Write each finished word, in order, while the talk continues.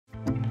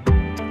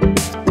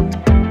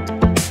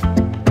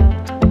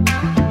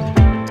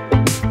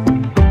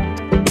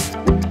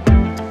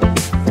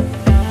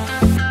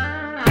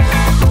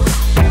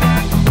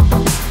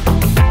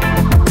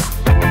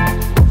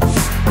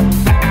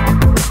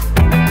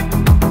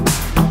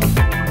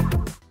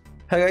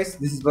Hi guys,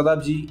 this is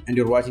Pratapji and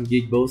you're watching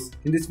Geek Boss.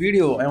 In this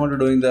video, I want to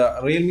doing the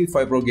Realme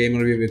 5 Pro game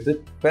review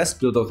with pess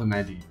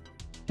 2019.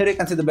 Here you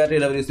can see the battery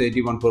level is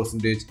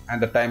 81% and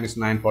the time is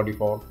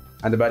 9:44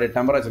 and the battery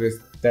temperature is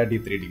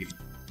 33 degrees.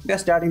 We are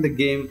starting the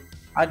game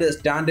at a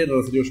standard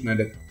resolution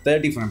at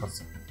 30 frames per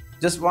second.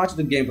 Just watch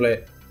the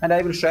gameplay and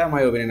I will share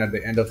my opinion at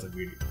the end of the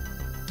video.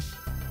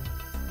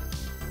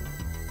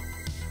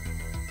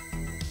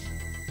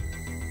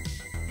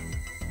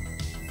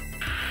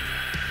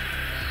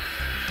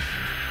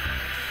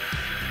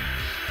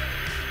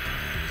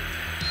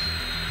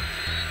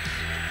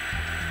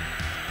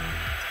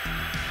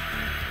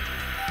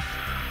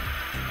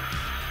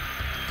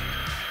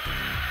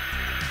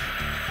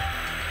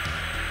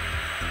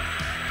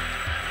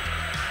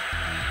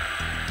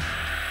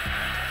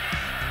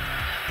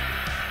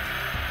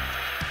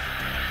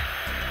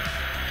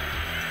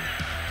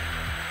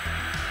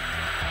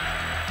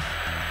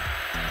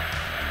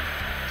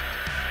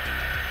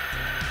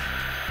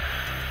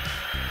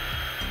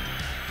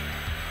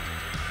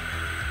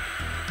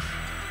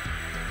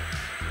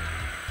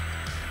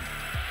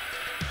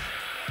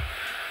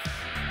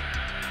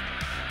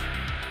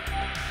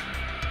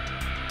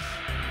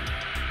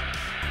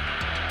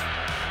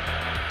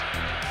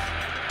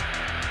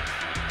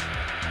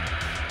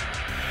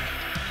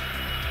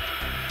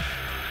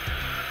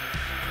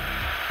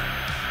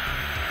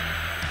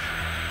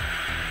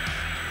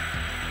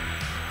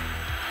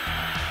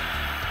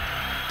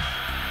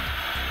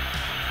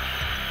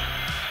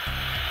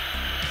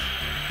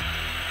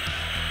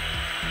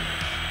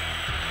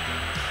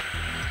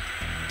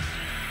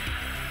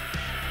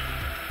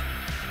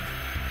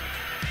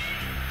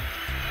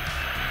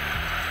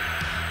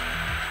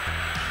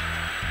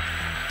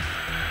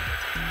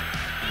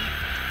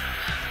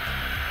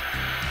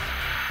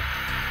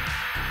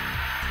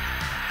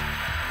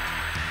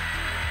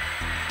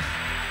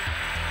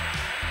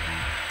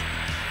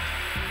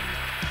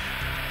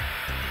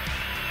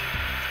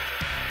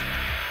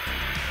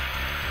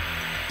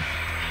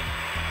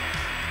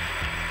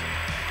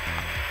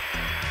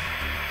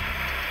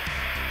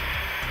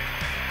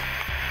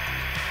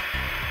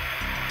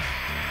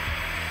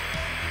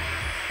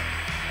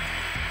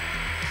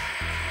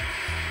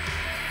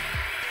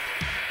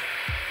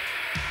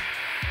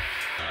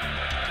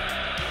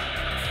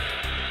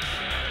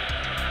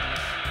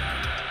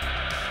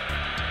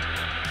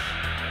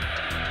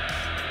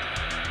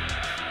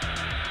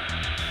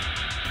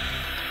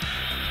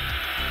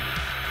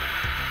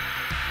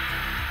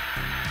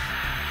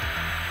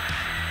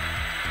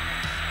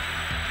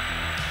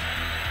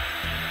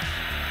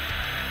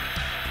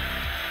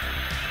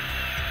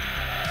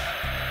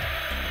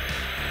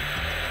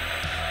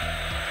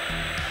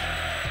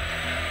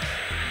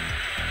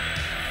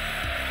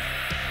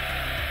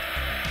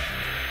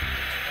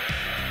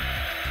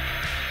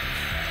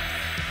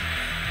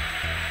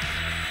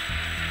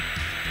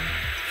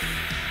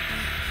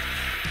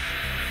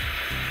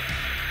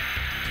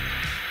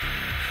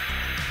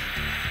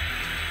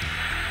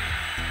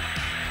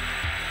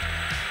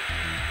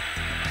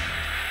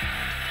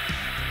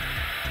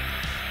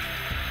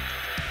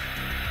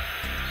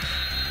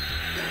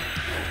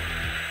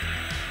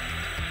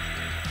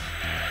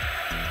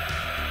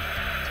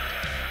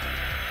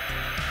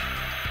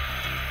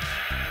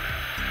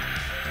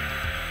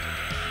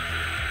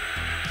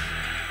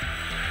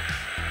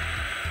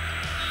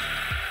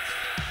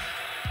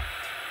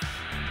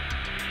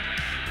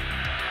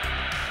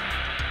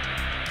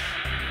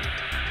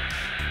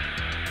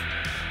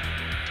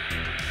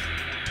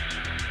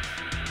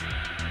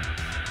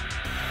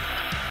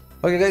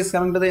 Okay guys,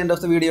 coming to the end of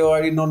the video,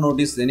 I did not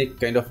notice any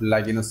kind of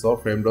lagginess or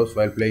frame drops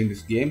while playing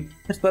this game.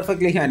 It's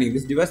perfectly handling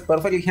this device,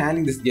 perfectly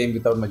handling this game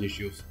without much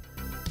issues.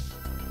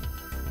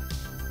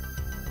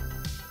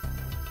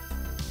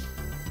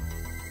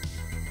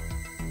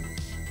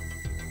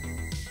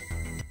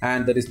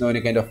 And there is no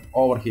any kind of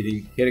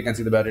overheating. Here you can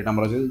see the battery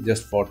temperature is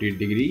just 14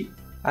 degree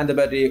and the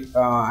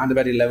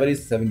battery level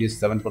is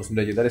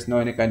 77%. There is no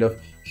any kind of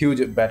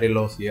huge battery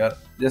loss here.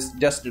 Just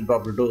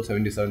dropped it to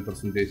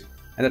 77%.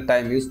 And the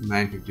time is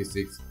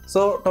 9:56.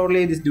 So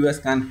totally this device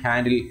can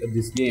handle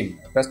this game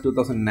pess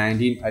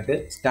 2019 at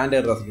a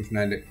standard resolution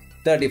and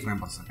 30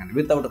 frames per second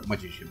without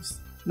much issues.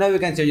 Now we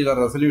can change the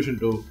resolution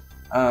to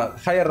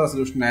higher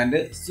resolution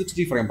and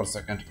 60 frames per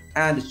second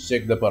and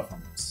check the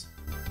performance.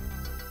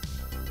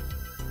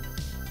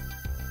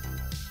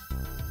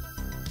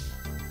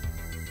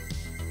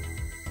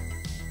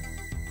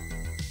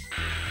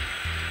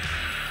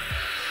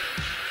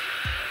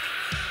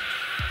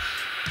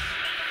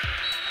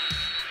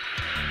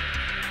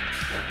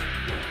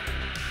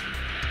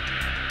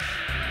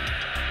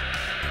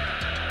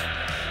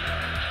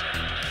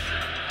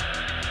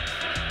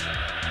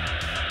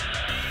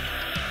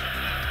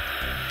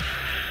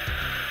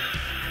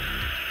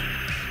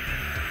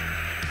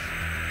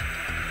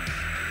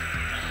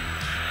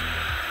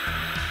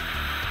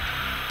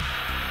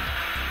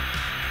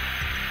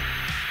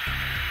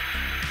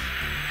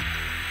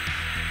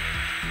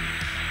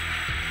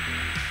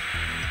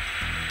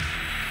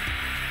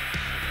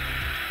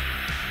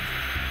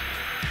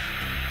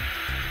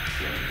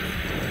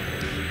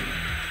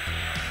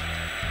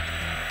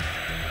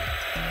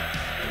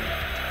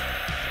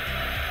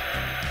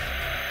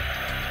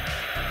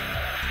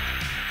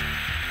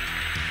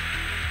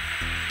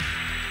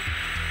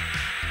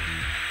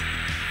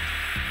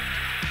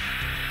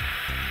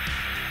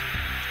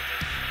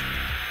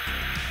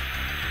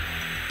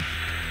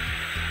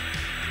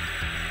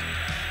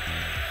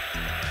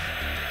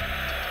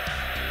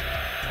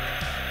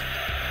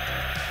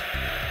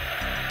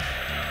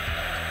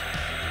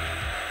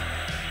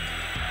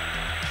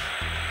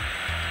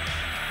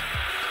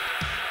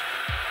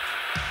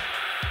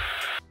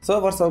 So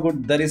far so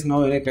good, there is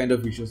no any kind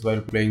of issues while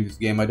playing this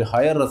game at a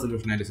higher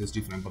resolution at 60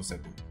 frames per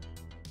second.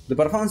 The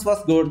performance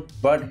was good,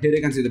 but here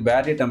you can see the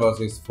battery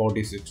temperature is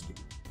 40-60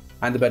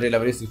 and the battery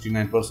level is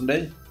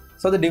 69%.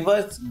 So the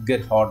device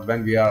get hot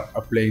when we are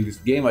playing this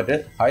game at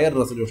a higher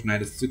resolution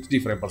at 60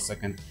 frames per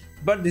second.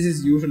 But this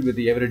is usual with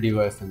every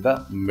device in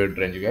the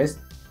mid-range, guys.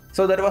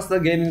 So that was the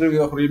gaming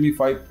review of Realme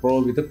 5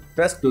 Pro with the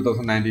pess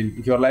 2019.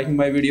 If you are liking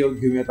my video,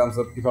 give me a thumbs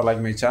up. If you are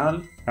liking my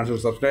channel, consider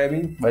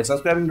subscribing. While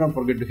subscribing, don't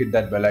forget to hit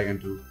that bell icon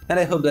too. And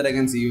I hope that I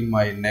can see you in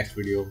my next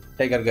video.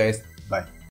 Take care, guys. Bye.